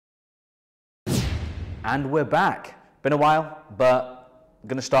And we're back. Been a while, but I'm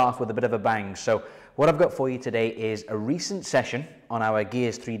going to start off with a bit of a bang. So what I've got for you today is a recent session on our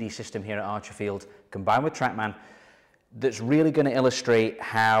Gears 3D system here at Archerfield, combined with TrackMan, that's really going to illustrate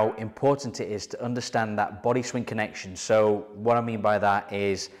how important it is to understand that body swing connection. So what I mean by that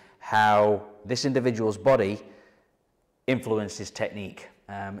is how this individual's body influenced his technique.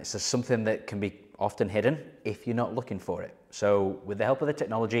 It's just something that can be often hidden if you're not looking for it. So with the help of the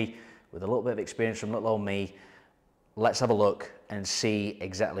technology, with a little bit of experience from little old me, let's have a look and see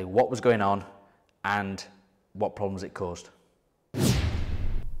exactly what was going on and what problems it caused.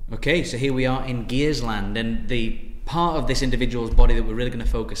 Okay, so here we are in Gears land, and the part of this individual's body that we're really going to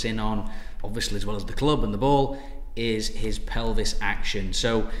focus in on, obviously as well as the club and the ball, is his pelvis action.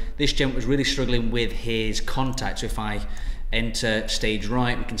 So this gent was really struggling with his contact. So if I enter stage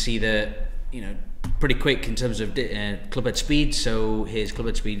right, we can see that, pretty quick in terms of club head speed. So his club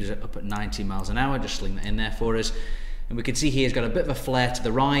head speed is up at 90 miles an hour, just sling that in there for us. And we can see here he's got a bit of a flare to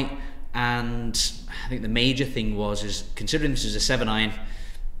the right, and I think the major thing is considering this is a 7-iron,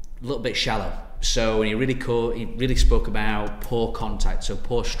 a little bit shallow. So he really spoke about poor contact, so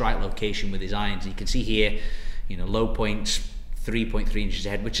poor strike location with his irons. You can see here, low points 3.3 inches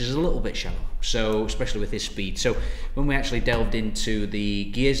ahead, which is a little bit shallow, so especially with his speed. So when we actually delved into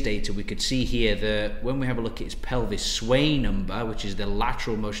the gears data, we could see here that when we have a look at his pelvis sway number, which is the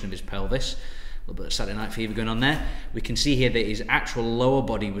lateral motion of his pelvis, a little bit of Saturday Night Fever going on there, we can see here that his actual lower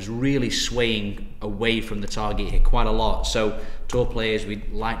body was really swaying away from the target here quite a lot. So tour players,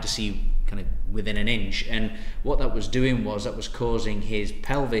 we'd like to see kind of within an inch, and what that was doing was that was causing his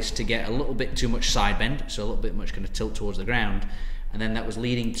pelvis to get a little bit too much side bend, so a little bit much kind of tilt towards the ground, and then that was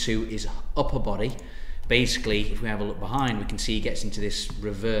leading to his upper body. Basically, if we have a look behind, we can see he gets into this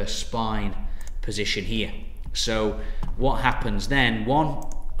reverse spine position here. So what happens then, one,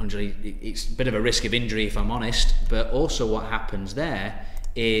 it's a bit of a risk of injury if I'm honest, but also what happens there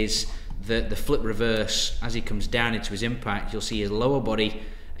is that the flip reverse, as he comes down into his impact, you'll see his lower body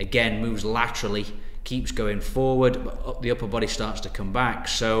again moves laterally, keeps going forward, but the upper body starts to come back.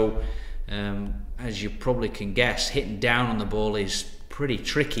 So as you probably can guess, hitting down on the ball is pretty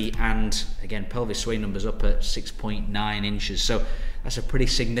tricky, and again pelvis sway numbers up at 6.9 inches, so that's a pretty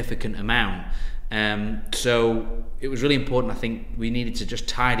significant amount. So it was really important. I think we needed to just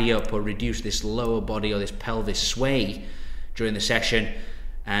tidy up or reduce this lower body or this pelvis sway during the session,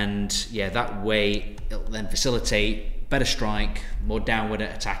 and yeah, that way it'll then facilitate better strike, more downward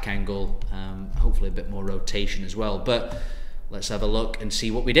attack angle, hopefully a bit more rotation as well. But let's have a look and see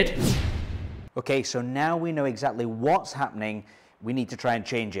what we did. Okay, so now we know exactly what's happening. We need to try and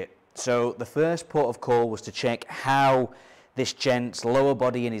change it. So the first port of call was to check how this gent's lower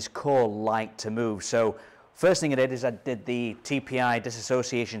body and his core like to move. So first thing I did is I did the TPI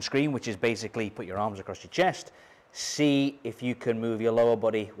disassociation screen, which is basically put your arms across your chest, see if you can move your lower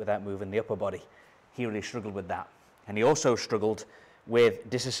body without moving the upper body. He really struggled with that. And he also struggled with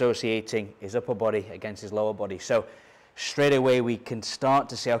disassociating his upper body against his lower body. So straight away we can start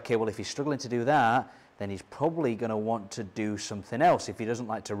to say, okay, well, if he's struggling to do that, then he's probably going to want to do something else. If he doesn't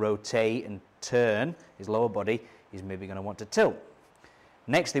like to rotate and turn his lower body, he's maybe going to want to tilt.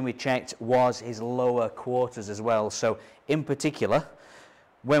 Next thing we checked was his lower quarters as well. So in particular,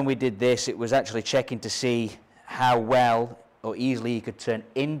 when we did this, it was actually checking to see how well or easily he could turn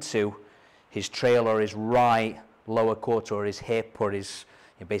into his trail or his right lower quarter or his hip, or his,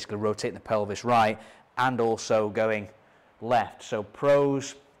 basically rotating the pelvis right, and also going left. So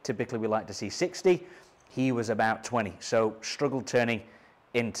pros, typically we like to see 60. He was about 20, so struggled turning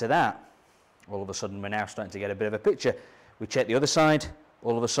into that. All of a sudden we're now starting to get a bit of a picture. We check the other side,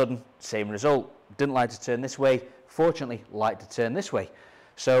 all of a sudden same result. Didn't like to turn this way, fortunately liked to turn this way.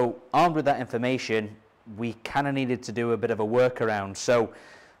 So armed with that information, we kind of needed to do a bit of a workaround. So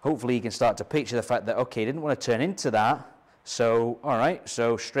hopefully you can start to picture the fact that, okay, he didn't want to turn into that, so all right,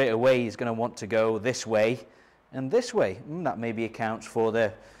 so straight away he's going to want to go this way and this way. That maybe accounts for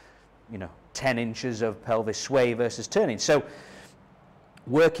the 10 inches of pelvis sway versus turning. So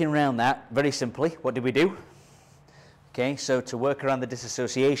working around that very simply, what did we do? Okay, so to work around the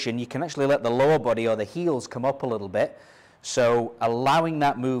disassociation, you can actually let the lower body or the heels come up a little bit. So allowing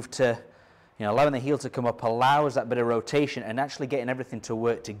that move to, allowing the heel to come up allows that bit of rotation, and actually getting everything to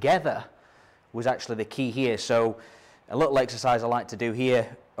work together was actually the key here. So a little exercise I like to do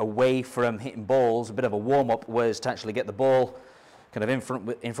here, away from hitting balls, a bit of a warm-up, was to actually get the ball kind of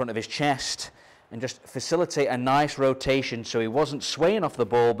in front of his chest and just facilitate a nice rotation so he wasn't swaying off the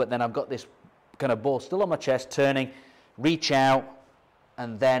ball, but then I've got this kind of ball still on my chest, turning, reach out,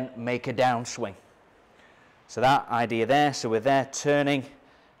 and then make a downswing. So that idea there, so we're there turning,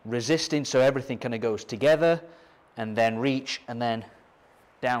 resisting so everything kind of goes together, and then reach, and then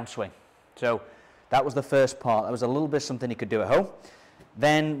downswing. So that was the first part. That was a little bit something you could do at home.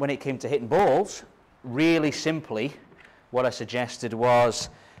 Then when it came to hitting balls, really simply, what I suggested was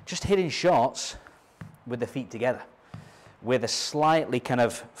just hitting shots with the feet together, with a slightly kind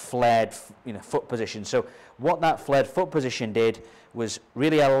of flared, foot position. So what that flared foot position did was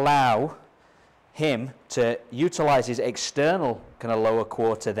really allow him to utilize his external kind of lower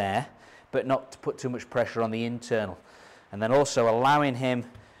quarter there, but not to put too much pressure on the internal. And then also allowing him,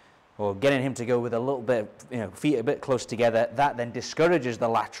 or getting him to go with a little bit, feet a bit close together. That then discourages the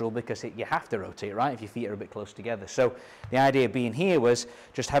lateral because you have to rotate, right, if your feet are a bit close together. So the idea being here was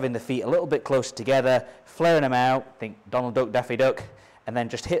just having the feet a little bit close together, flaring them out, think Donald Duck, Daffy Duck, and then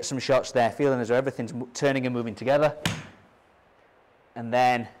just hit some shots there, feeling as though everything's turning and moving together. And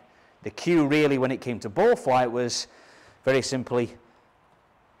then the cue really when it came to ball flight was very simply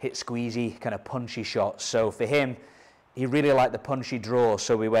hit squeezy, kind of punchy shots. So for him, he really liked the punchy draw,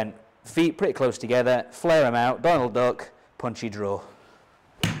 so we went feet pretty close together, flare them out, Donald Duck, punchy draw.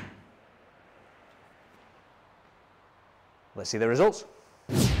 Let's see the results.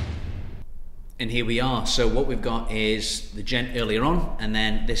 And here we are. So what we've got is the gent earlier on, and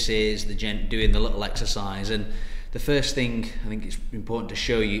then this is the gent doing the little exercise. And the first thing I think it's important to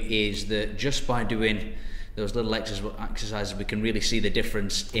show you is that just by doing those little exercises, we can really see the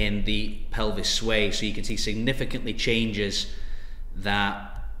difference in the pelvis sway. So you can see significantly changes that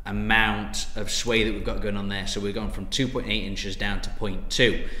amount of sway that we've got going on there. So we've gone from 2.8 inches down to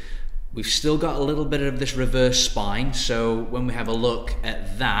 0.2. We've still got a little bit of this reverse spine. So when we have a look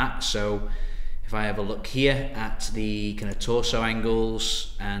at that, so if I have a look here at the kind of torso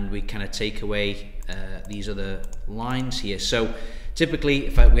angles, and we kind of take away these other lines here. So typically,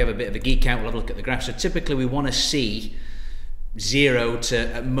 if we have a bit of a geek out, we'll have a look at the graph. So typically we want to see 0 to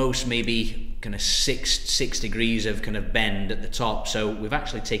at most maybe kind of 6 degrees of kind of bend at the top. So we've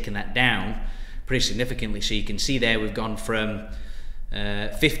actually taken that down pretty significantly. So you can see there we've gone from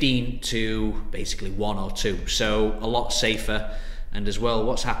 15 to basically 1 or 2. So a lot safer. And as well,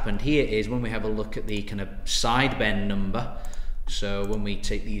 what's happened here is when we have a look at the kind of side bend number, so when we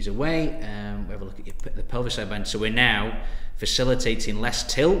take these away, we have a look at the pelvic side bend, so we're now facilitating less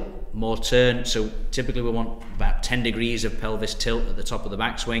tilt, more turn. So typically we want about 10 degrees of pelvis tilt at the top of the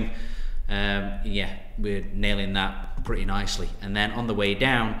backswing. Yeah, we're nailing that pretty nicely. And then on the way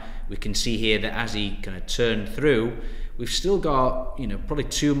down, we can see here that as he kind of turned through, we've still got, probably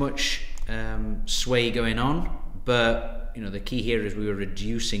too much sway going on, but the key here is we were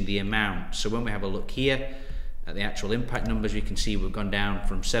reducing the amount. So when we have a look here at the actual impact numbers, you can see we've gone down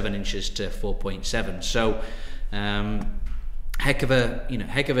from 7 inches to 4.7. So heck of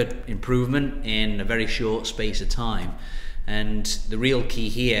a improvement in a very short space of time. And the real key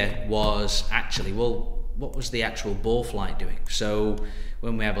here was actually, well, what was the actual ball flight doing? So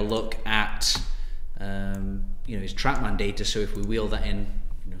when we have a look at his TrackMan data, so if we wheel that in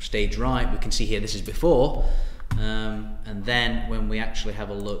stage right, we can see here this is before. And then when we actually have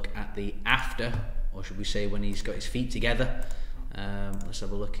a look at the after, or should we say when he's got his feet together, let's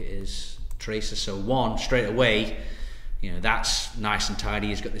have a look at his tracer. So one, straight away, that's nice and tidy.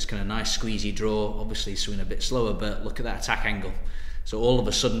 He's got this kind of nice squeezy draw. Obviously he's swinging a bit slower, but look at that attack angle. So all of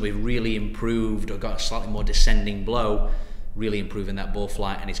a sudden we've really improved, or got a slightly more descending blow, really improving that ball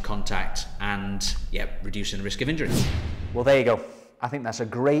flight and his contact, and reducing the risk of injury. Well, there you go. I think that's a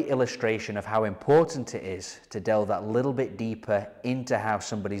great illustration of how important it is to delve that little bit deeper into how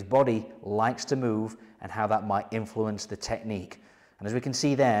somebody's body likes to move and how that might influence the technique. And as we can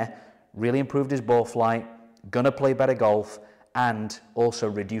see there, really improved his ball flight, gonna play better golf, and also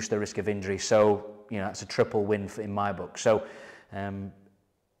reduce the risk of injury. So, that's a triple win in my book. So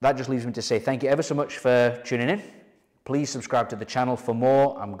that just leaves me to say thank you ever so much for tuning in. Please subscribe to the channel for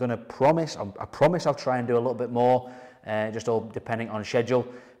more. I promise I'll try and do a little bit more. Just all depending on schedule,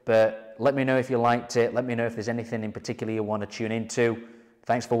 but let me know if you liked it. Let me know if there's anything in particular you want to tune into.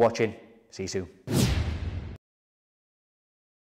 Thanks for watching. See you soon.